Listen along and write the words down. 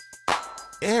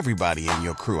Everybody in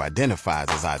your crew identifies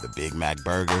as either Big Mac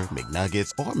Burger,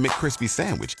 McNuggets, or McCrispy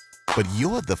Sandwich. But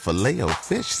you're the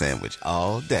Filet-O-Fish Sandwich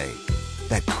all day.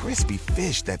 That crispy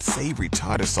fish, that savory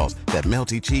tartar sauce, that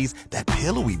melty cheese, that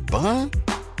pillowy bun.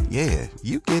 Yeah,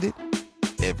 you get it.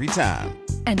 Every time.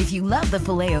 And if you love the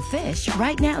Filet-O-Fish,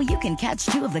 right now you can catch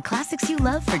two of the classics you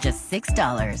love for just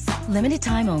 $6. Limited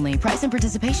time only. Price and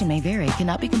participation may vary.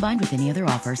 Cannot be combined with any other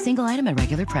offer. Single item at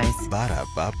regular price.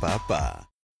 Ba-da-ba-ba-ba.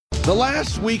 The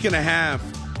last week and a half,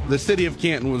 the city of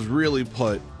Canton was really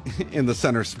put in the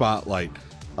center spotlight.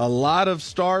 A lot of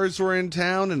stars were in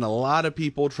town, and a lot of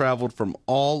people traveled from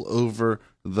all over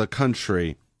the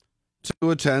country to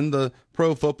attend the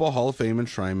Pro Football Hall of Fame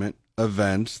enshrinement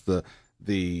events,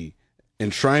 the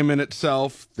enshrinement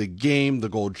itself, the game, the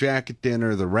gold jacket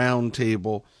dinner, the round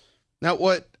table. Now,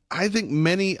 what I think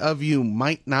many of you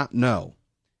might not know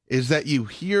is that you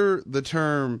hear the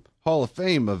term Hall of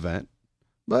Fame event,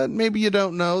 but maybe you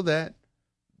don't know that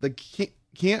the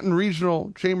Canton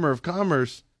Regional Chamber of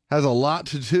Commerce has a lot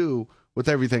to do with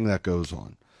everything that goes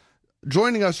on.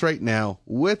 Joining us right now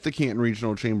with the Canton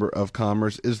Regional Chamber of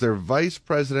Commerce is their Vice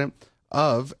President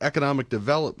of Economic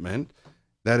Development.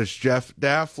 That is Jeff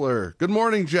Dafler. Good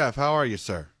morning, Jeff. How are you,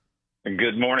 sir?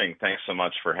 Good morning. Thanks so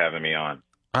much for having me on.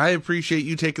 I appreciate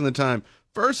you taking the time.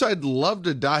 First, I'd love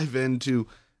to dive into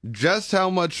just how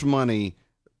much money,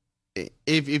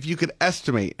 if you could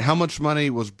estimate how much money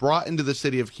was brought into the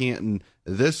city of Canton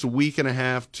this week and a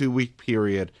half, 2-week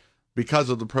period because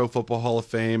of the Pro Football Hall of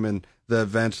Fame and the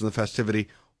events and the festivity.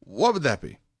 What would that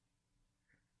be?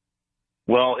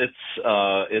 Well,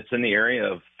 it's in the area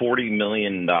of $40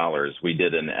 million. We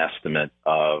did an estimate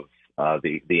of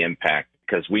the impact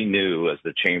because we knew as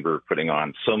the chamber putting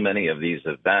on so many of these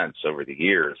events over the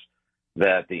years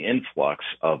that the influx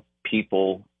of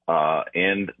people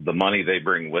and the money they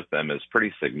bring with them is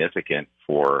pretty significant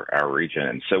for our region.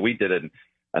 And so we did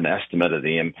an estimate of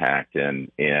the impact,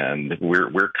 and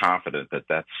we're confident that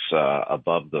that's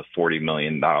above the $40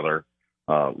 million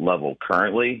level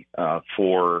currently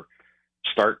for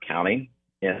Stark County.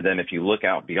 And then if you look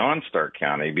out beyond Stark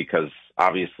County, because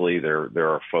obviously there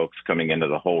are folks coming into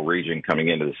the whole region, coming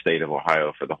into the state of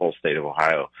Ohio, for the whole state of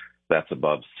Ohio, that's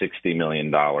above $60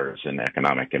 million in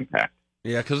economic impact.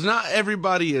 Yeah, because not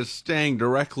everybody is staying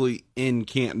directly in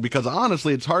Canton, because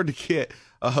honestly, it's hard to get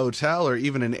a hotel or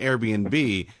even an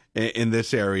Airbnb in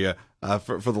this area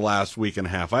for the last week and a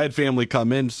half. I had family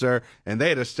come in, sir, and they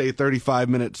had to stay 35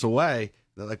 minutes away.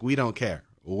 They're like, we don't care.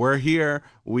 We're here.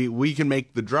 We can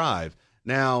make the drive.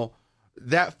 Now,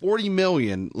 that $40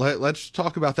 million, let's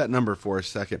talk about that number for a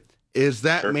second. Is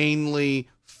that Sure. mainly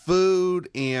food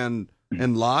and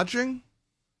lodging?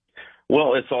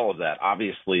 Well, it's all of that.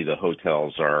 Obviously, the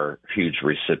hotels are huge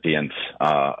recipients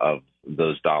of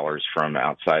those dollars from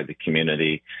outside the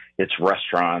community. It's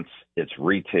restaurants, it's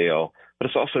retail, but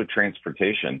it's also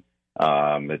transportation.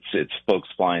 It's folks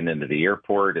flying into the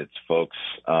airport. It's folks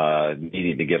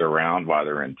needing to get around while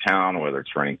they're in town, whether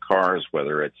it's renting cars,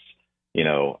 whether it's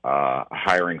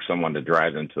hiring someone to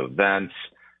drive them to events.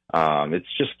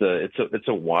 It's just it's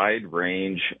a wide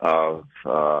range of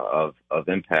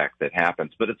impact that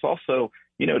happens, but it's also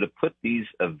to put these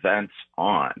events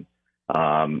on.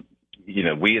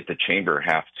 We at the chamber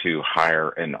have to hire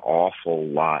an awful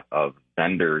lot of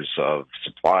vendors, of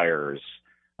suppliers,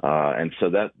 and so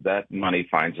that money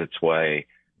finds its way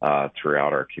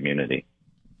throughout our community.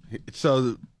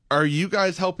 So, are you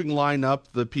guys helping line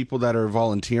up the people that are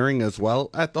volunteering as well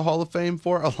at the Hall of Fame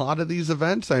for a lot of these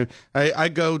events? I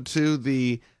go to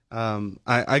the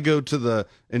I go to the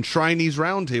Enshrinees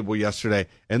Roundtable yesterday,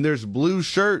 and there's blue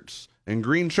shirts and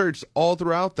green shirts all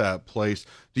throughout that place.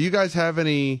 Do you guys have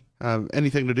anything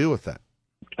to do with that?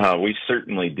 We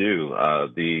certainly do.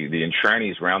 The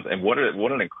Enshrinees Round, and what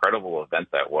an incredible event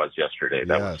that was yesterday.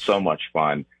 That was so much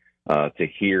fun. To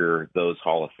hear those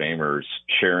Hall of Famers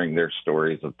sharing their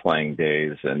stories of playing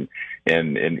days, and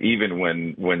even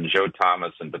when Joe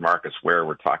Thomas and DeMarcus Ware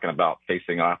were talking about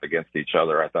facing off against each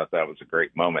other, I thought that was a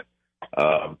great moment.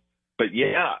 But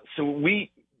yeah, so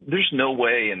there's no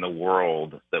way in the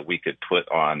world that we could put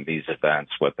on these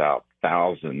events without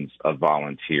thousands of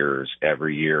volunteers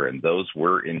every year, and those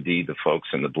were indeed the folks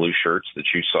in the blue shirts that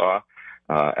you saw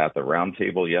at the round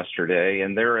table yesterday,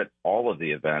 and they're at all of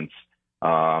the events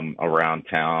around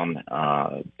town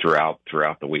throughout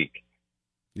the week.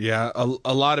 Yeah,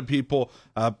 a lot of people,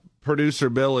 producer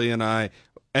Billy and I,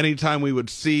 anytime we would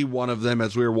see one of them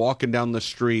as we were walking down the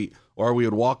street, or we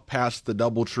would walk past the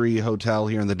Doubletree Hotel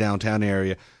here in the downtown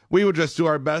area, we would just do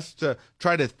our best to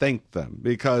try to thank them,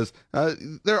 because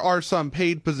there are some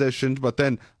paid positions, but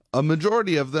then a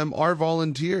majority of them are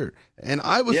volunteer. And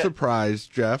I was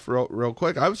surprised, Jeff, real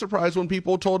quick. I was surprised when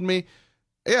people told me,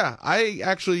 yeah, I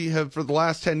actually have, for the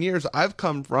last 10 years, I've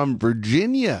come from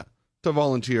Virginia to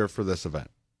volunteer for this event.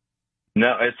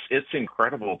 No, it's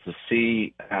incredible to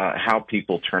see how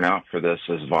people turn out for this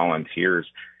as volunteers.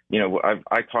 You know,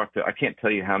 I can't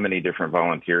tell you how many different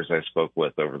volunteers I spoke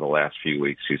with over the last few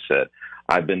weeks who said,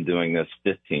 I've been doing this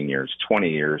 15 years, 20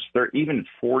 years, even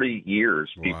 40 years.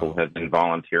 People have been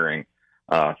volunteering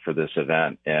for this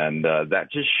event. And that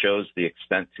just shows the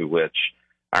extent to which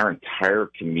our entire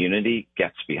community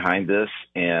gets behind this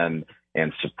and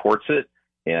supports it.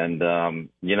 And,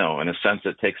 you know, in a sense,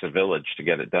 it takes a village to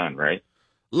get it done, right?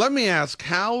 Let me ask,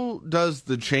 how does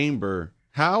the Chamber,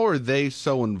 how are they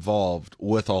so involved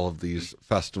with all of these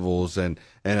festivals and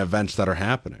events that are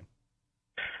happening?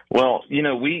 Well, you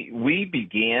know, we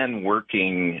began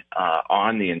working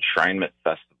on the Enshrinement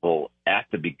Festival at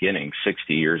the beginning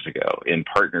 60 years ago in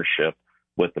partnership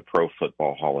with the Pro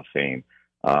Football Hall of Fame.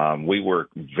 We work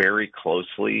very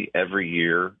closely every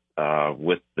year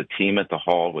with the team at the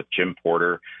Hall, with Jim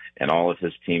Porter and all of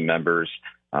his team members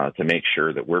to make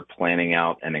sure that we're planning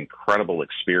out an incredible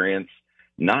experience,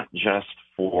 not just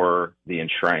for the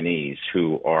enshrinees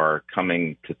who are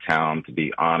coming to town to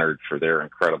be honored for their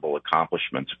incredible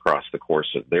accomplishments across the course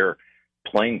of their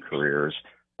playing careers,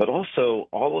 but also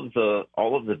all of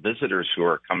the visitors who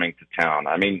are coming to town.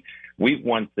 I mean, we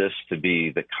want this to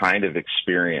be the kind of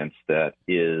experience that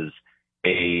is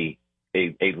a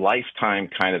lifetime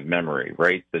kind of memory,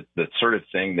 right? The sort of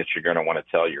thing that you're going to want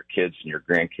to tell your kids and your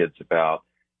grandkids about,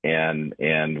 and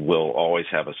will always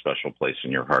have a special place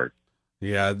in your heart.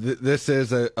 Yeah, this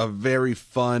is a very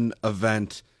fun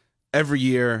event every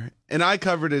year, and I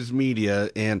cover it as media,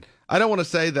 and I don't want to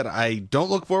say that I don't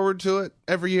look forward to it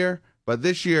every year, but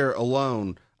this year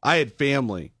alone, I had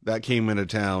family that came into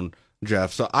town,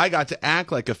 Jeff, so I got to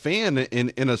act like a fan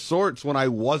in a sorts when I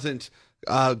wasn't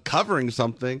covering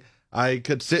something. I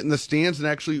could sit in the stands and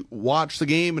actually watch the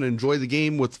game and enjoy the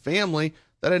game with family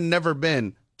that had never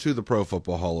been to the Pro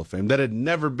Football Hall of Fame, that had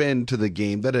never been to the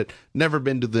game, that had never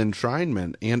been to the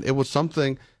enshrinement, and it was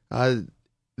something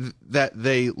that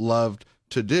they loved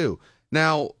to do.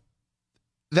 Now,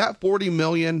 that $40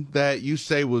 million that you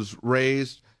say was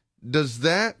raised, does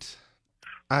that?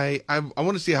 I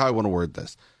want to see how I want to word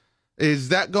this. Is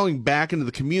that going back into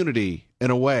the community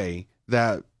in a way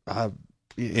that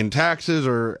in taxes,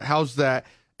 or how's that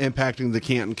impacting the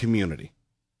Canton community?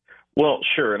 Well,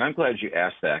 sure, and I'm glad you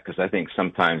asked that, because I think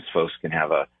sometimes folks can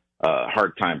have a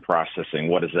hard time processing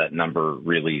what does that number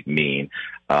really mean.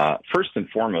 First and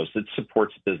foremost, it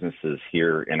supports businesses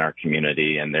here in our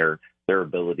community and their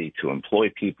ability to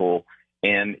employ people,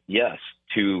 and yes,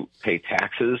 to pay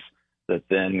taxes that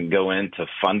then go into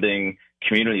funding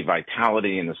community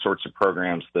vitality and the sorts of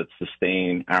programs that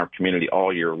sustain our community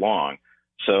all year long.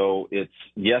 So it's,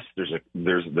 yes, there's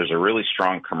a really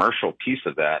strong commercial piece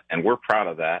of that, and we're proud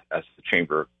of that as the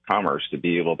Chamber of Commerce to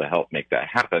be able to help make that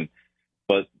happen.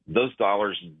 But those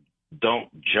dollars don't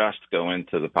just go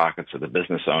into the pockets of the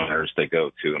business owners. They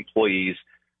go to employees.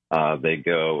 They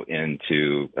go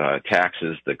into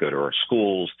taxes that go to our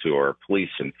schools, to our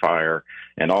police and fire,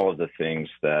 and all of the things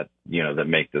that, you know, that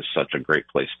make this such a great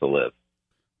place to live.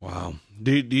 Wow.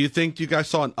 Do you think you guys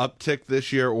saw an uptick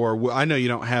this year, or I know you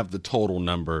don't have the total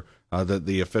number,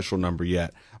 the official number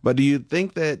yet, but do you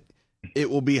think that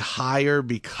it will be higher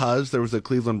because there was a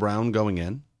Cleveland Brown going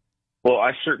in? Well,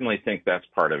 I certainly think that's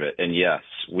part of it. And yes,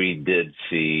 we did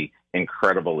see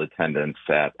incredible attendance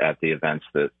at the events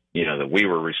that, you know, that we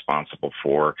were responsible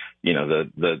for. You know,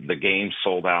 the game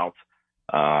sold out.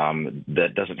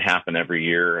 That doesn't happen every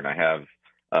year. And I have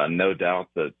no doubt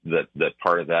that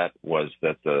part of that was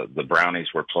that the Brownies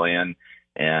were playing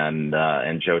and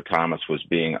Joe Thomas was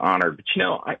being honored. But, you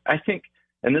know, I think,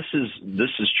 and this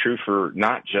is true for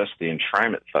not just the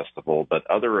Enshrinement Festival, but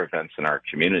other events in our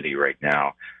community right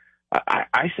now.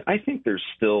 I think there's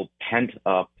still pent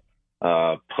up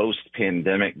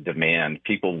post-pandemic demand.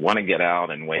 People want to get out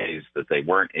in ways that they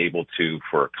weren't able to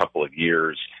for a couple of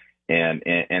years.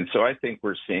 And so I think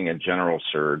we're seeing a general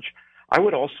surge. I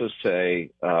would also say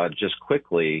just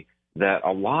quickly that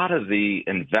a lot of the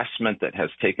investment that has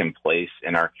taken place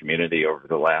in our community over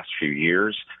the last few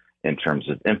years in terms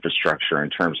of infrastructure, in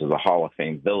terms of the Hall of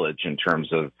Fame Village, in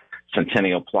terms of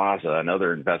Centennial Plaza and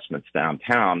other investments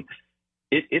downtown,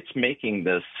 it's making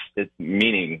this,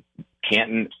 meaning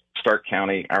Canton, Stark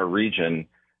County, our region,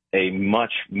 a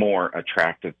much more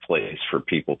attractive place for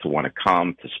people to want to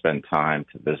come, to spend time,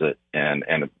 to visit, and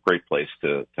a great place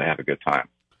to have a good time.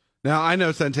 Now, I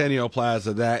know Centennial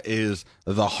Plaza, that is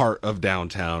the heart of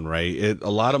downtown, right? A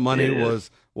lot of money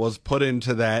was put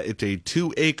into that. It's a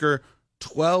 2-acre,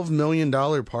 $12 million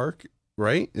park,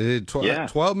 right?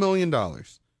 $12 million.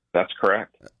 That's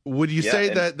correct. Would you say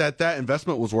that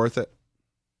investment was worth it?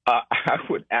 I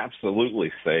would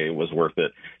absolutely say it was worth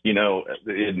it. You know,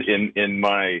 in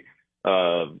my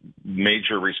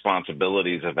major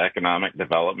responsibilities of economic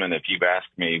development, if you've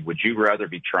asked me, would you rather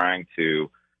be trying to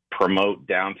promote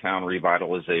downtown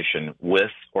revitalization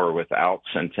with or without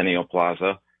Centennial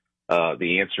Plaza?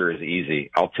 The answer is easy.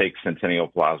 I'll take Centennial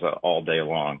Plaza all day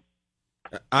long.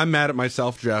 I'm mad at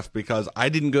myself, Jeff, because I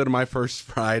didn't go to my first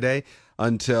Friday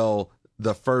until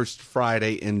the first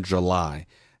Friday in July.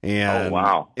 And, oh,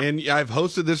 wow. And I've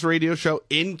hosted this radio show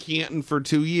in Canton for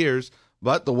 2 years,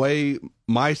 but the way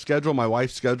my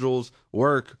wife's schedules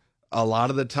work, a lot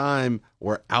of the time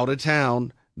we're out of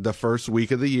town the first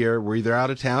week of the year. We're either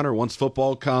out of town or once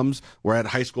football comes, we're at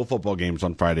high school football games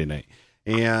on Friday night.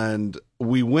 And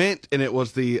we went, and it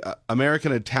was the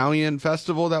American Italian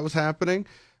Festival that was happening.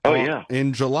 Oh, yeah.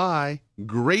 In July.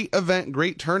 Great event,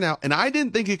 great turnout. And I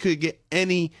didn't think it could get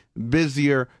any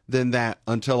busier than that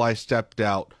until I stepped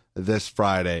out this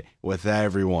Friday with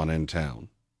everyone in town.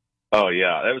 Oh,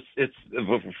 yeah.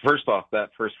 First off, that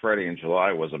first Friday in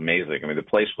July was amazing. I mean, the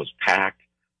place was packed.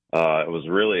 It was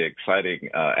really exciting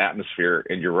atmosphere.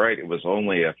 And you're right, it was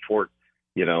only a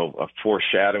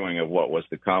foreshadowing of what was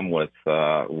to come with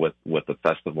the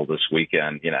festival this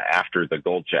weekend. You know, after the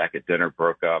Gold Jacket dinner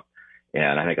broke up,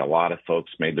 and I think a lot of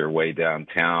folks made their way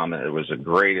downtown. It was a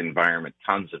great environment,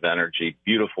 tons of energy,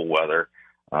 beautiful weather.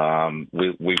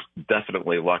 We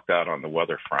definitely lucked out on the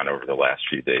weather front over the last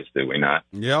few days, did we not?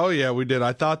 Yeah, oh yeah, we did.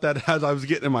 I thought that as I was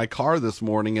getting in my car this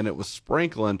morning and it was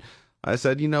sprinkling, I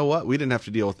said, you know what? We didn't have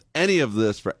to deal with any of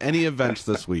this for any events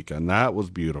this weekend. That was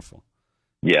beautiful.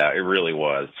 Yeah, it really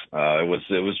was. It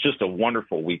was just a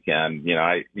wonderful weekend.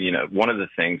 One of the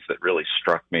things that really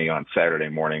struck me on Saturday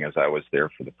morning as I was there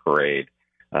for the parade,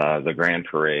 the grand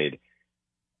parade,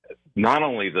 not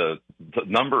only the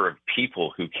number of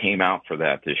people who came out for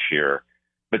that this year,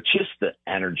 but just the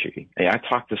energy. I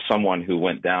talked to someone who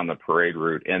went down the parade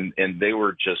route, and they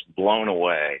were just blown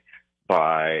away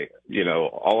by,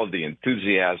 all of the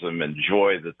enthusiasm and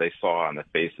joy that they saw on the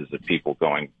faces of people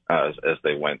going as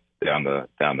they went down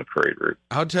the parade route.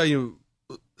 I'll tell you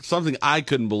something I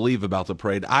couldn't believe about the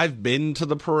parade. I've been to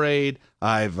the parade.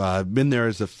 I've been there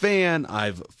as a fan.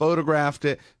 I've photographed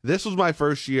it. This was my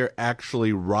first year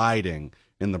actually riding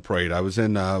in the parade. I was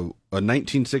in a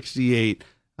 1968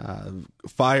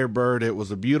 Firebird. It was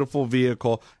a beautiful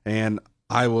vehicle, and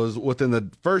I was within the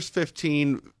first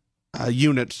 15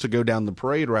 units to go down the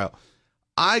parade route.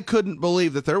 I couldn't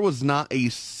believe that there was not a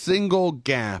single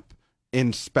gap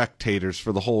in spectators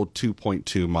for the whole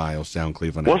 2.2 miles down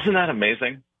Cleveland. Wasn't that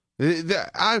amazing?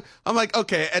 I'm like,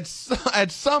 okay, at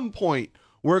some point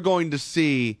we're going to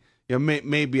see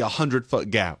maybe 100-foot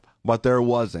gap, but there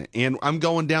wasn't. And I'm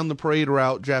going down the parade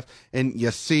route, Jeff, and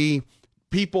you see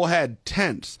people had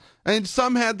tents, and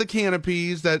some had the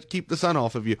canopies that keep the sun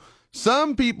off of you.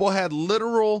 Some people had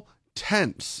literal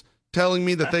tents, telling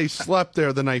me that they slept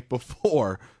there the night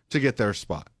before to get their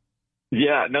spot.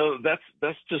 Yeah, no,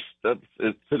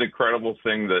 it's an incredible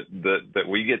thing that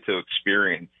we get to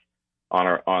experience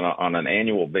on an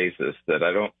annual basis that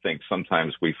I don't think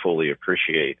sometimes we fully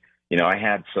appreciate. I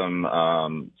had some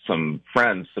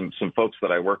friends, some folks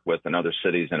that I work with in other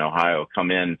cities in Ohio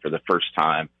come in for the first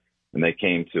time, and they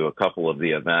came to a couple of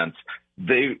the events.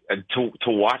 To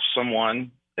watch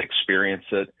someone experience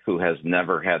it who has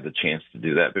never had the chance to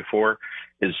do that before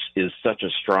is such a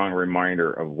strong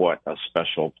reminder of what a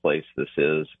special place this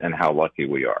is and how lucky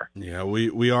we are. Yeah,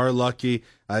 we are lucky.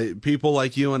 People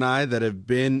like you and I that have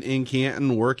been in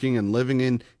Canton, working and living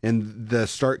in the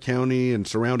Stark County and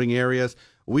surrounding areas,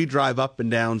 we drive up and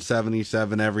down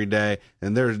 77 every day,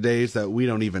 and there's days that we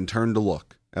don't even turn to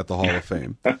look at the Hall of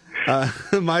Fame.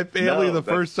 My family, the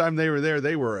first time they were there,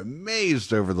 they were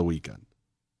amazed over the weekend.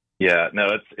 Yeah, no,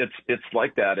 it's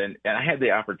like that, and I had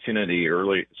the opportunity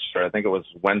early. I think it was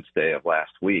Wednesday of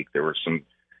last week. There were some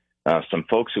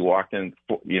folks who walked in,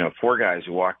 4 guys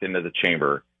who walked into the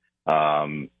chamber,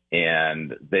 and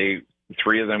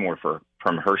 3 of them were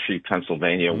from Hershey,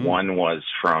 Pennsylvania. Mm-hmm. One was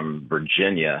from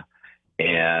Virginia,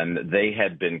 and they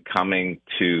had been coming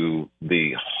to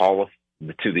the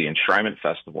Enshrinement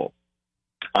Festival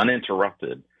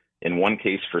uninterrupted. In one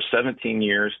case for 17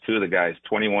 years, 2 of the guys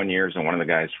 21 years, and one of the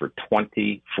guys for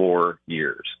 24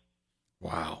 years.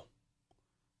 Wow.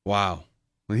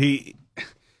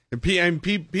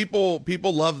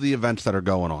 People love the events that are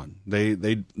going on.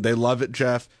 They love it,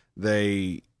 Jeff.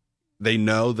 They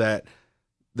know that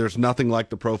there's nothing like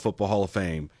the Pro Football Hall of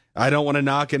Fame. I don't want to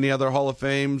knock any other Hall of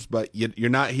Fames, but you're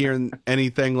not hearing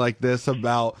anything like this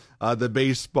about the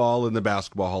baseball and the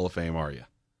basketball Hall of Fame, are you?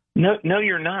 No,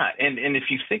 you're not. And if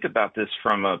you think about this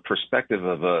from a perspective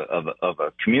of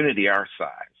a community our size,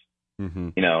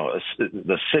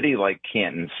 the city like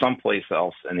Canton, someplace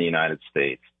else in the United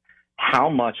States, how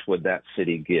much would that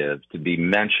city give to be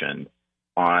mentioned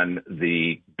on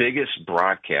the biggest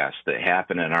broadcast that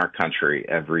happen in our country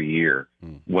every year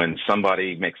when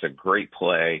somebody makes a great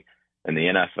play in the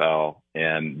NFL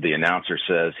and the announcer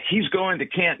says, he's going to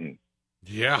Canton?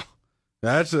 Yeah,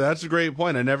 that's a great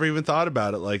point. I never even thought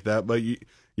about it like that, but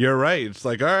you're right. It's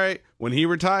like, all right, when he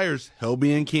retires, he'll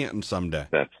be in Canton someday.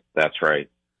 That's right.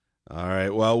 All right.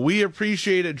 Well, we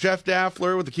appreciate it. Jeff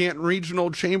Dafler with the Canton Regional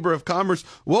Chamber of Commerce.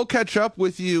 We'll catch up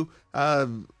with you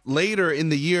later in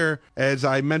the year. As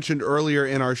I mentioned earlier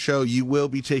in our show, you will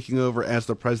be taking over as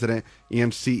the president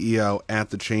and CEO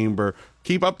at the chamber.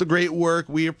 Keep up the great work.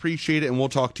 We appreciate it, and we'll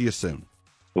talk to you soon.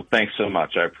 Well, thanks so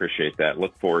much. I appreciate that.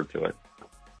 Look forward to it.